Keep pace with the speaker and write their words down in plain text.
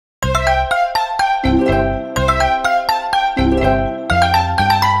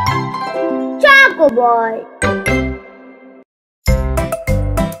Choco Boy.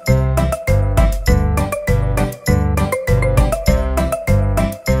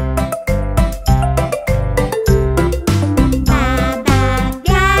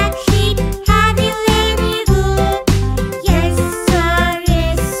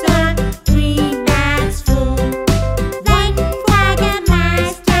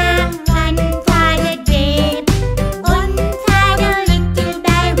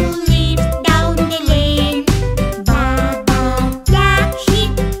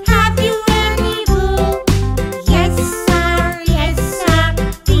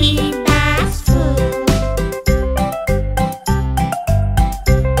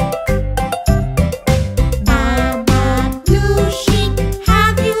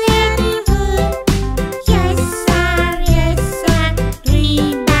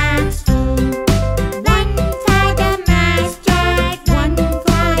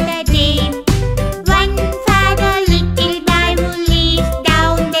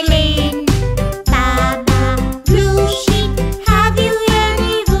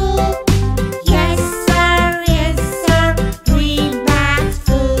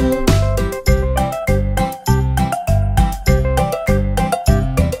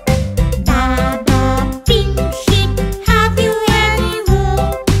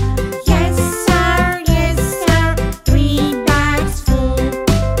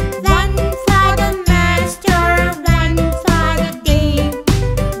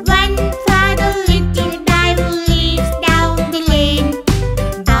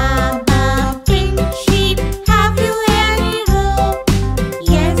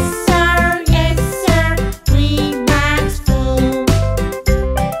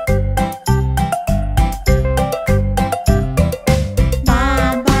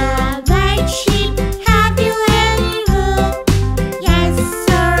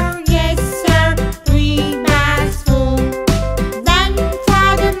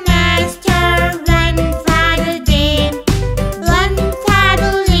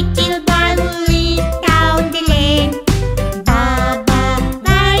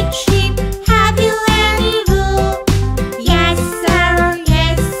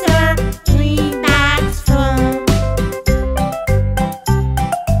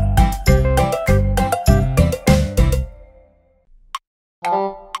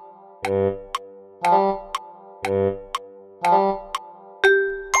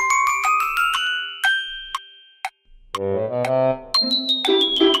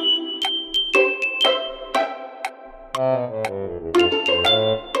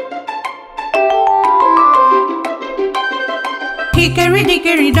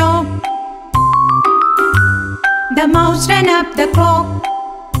 Hickory-dickory-dock, the mouse ran up the clock.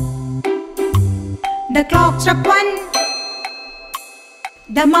 The clock struck one,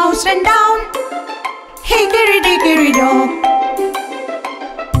 the mouse ran down. Hickory-dickory-dock.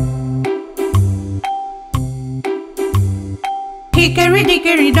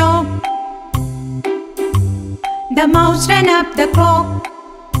 Hickory-dickory-dock, the mouse ran up the clock.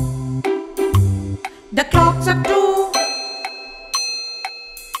 The clock struck two,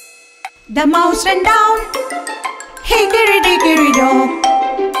 the mouse ran down. Hickory-dickory-dock.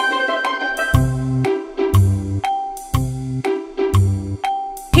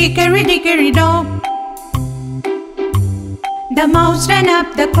 Hickory-dickory-dock, the mouse ran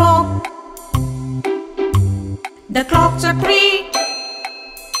up the clock. The clock struck three,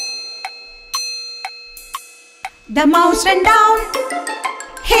 the mouse ran down.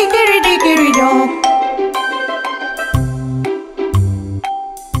 Hickory-dickory-dock.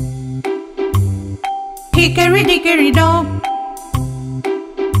 Hickory-dickory-dock,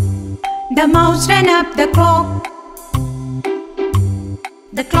 the mouse ran up the clock.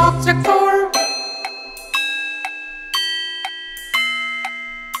 The clock struck four,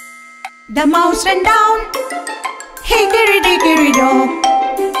 the mouse ran down. Hickory-dickory-dock.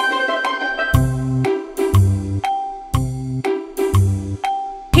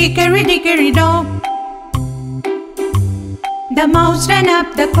 Hickory-dickory-dock, the mouse ran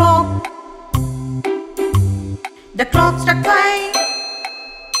up the clock. The clock struck five,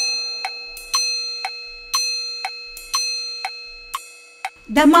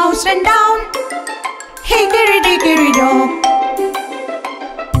 the mouse ran down. Hickory-dickory-dock.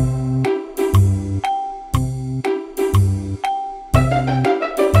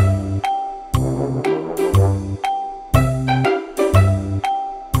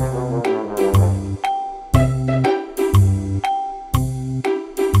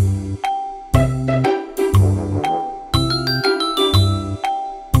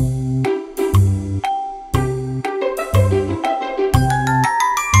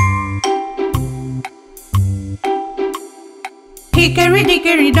 Hickory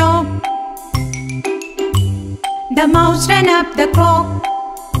dickory dock. The mouse ran up the clock.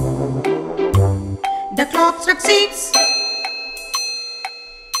 The clock struck 6.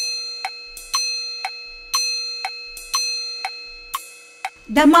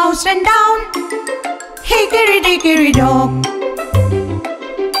 The mouse ran down. Hickory dickory dock.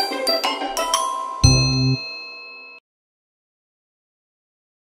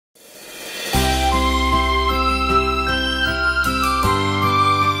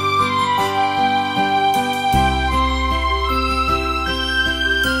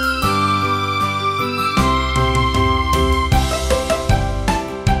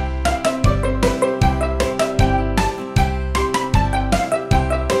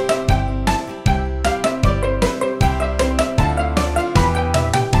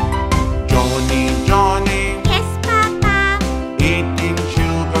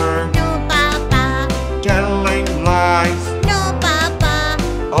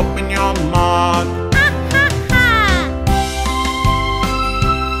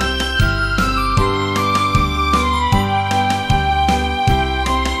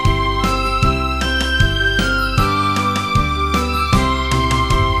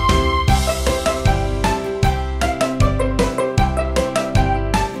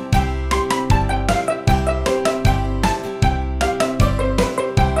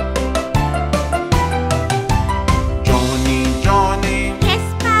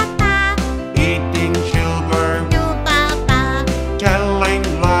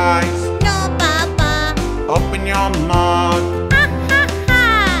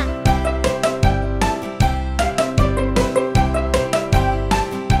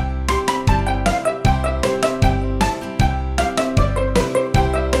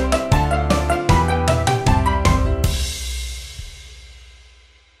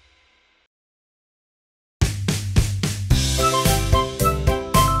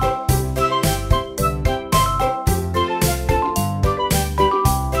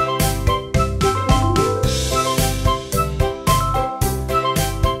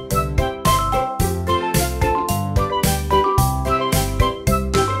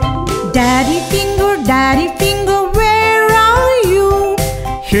 Daddy finger, where are you?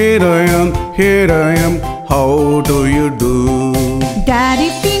 Here I am, how do you do? Daddy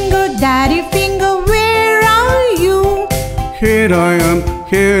finger, where are you? Here I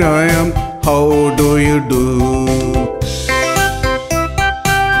am, how do you do?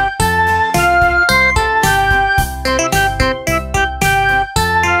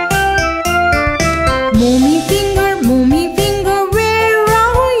 Mommy finger, where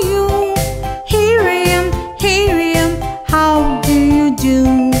are you? Here I am, how do you do?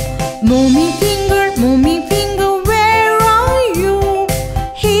 Mommy finger, where are you?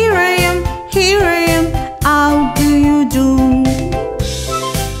 Here I am, how do you do?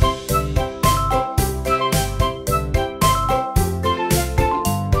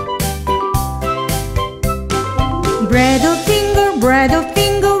 Brother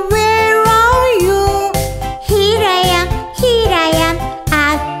finger, where are you? Here I am,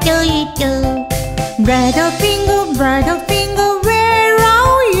 how do you do? Brother finger, where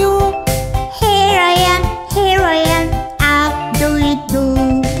are you? Here I am, how do you do?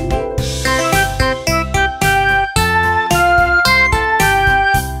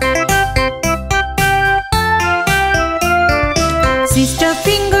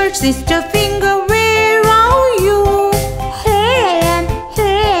 Sister finger, where are you? Here I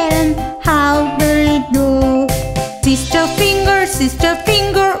am, how do you do? Sister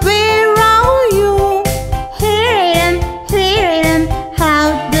finger, where are you? Here I am, how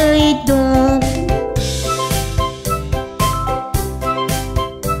do you do?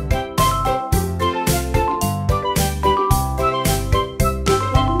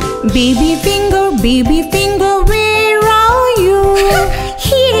 Baby finger, where are you?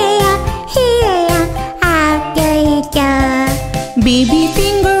 Here I am, how do you do? Baby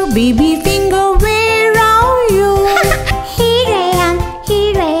finger,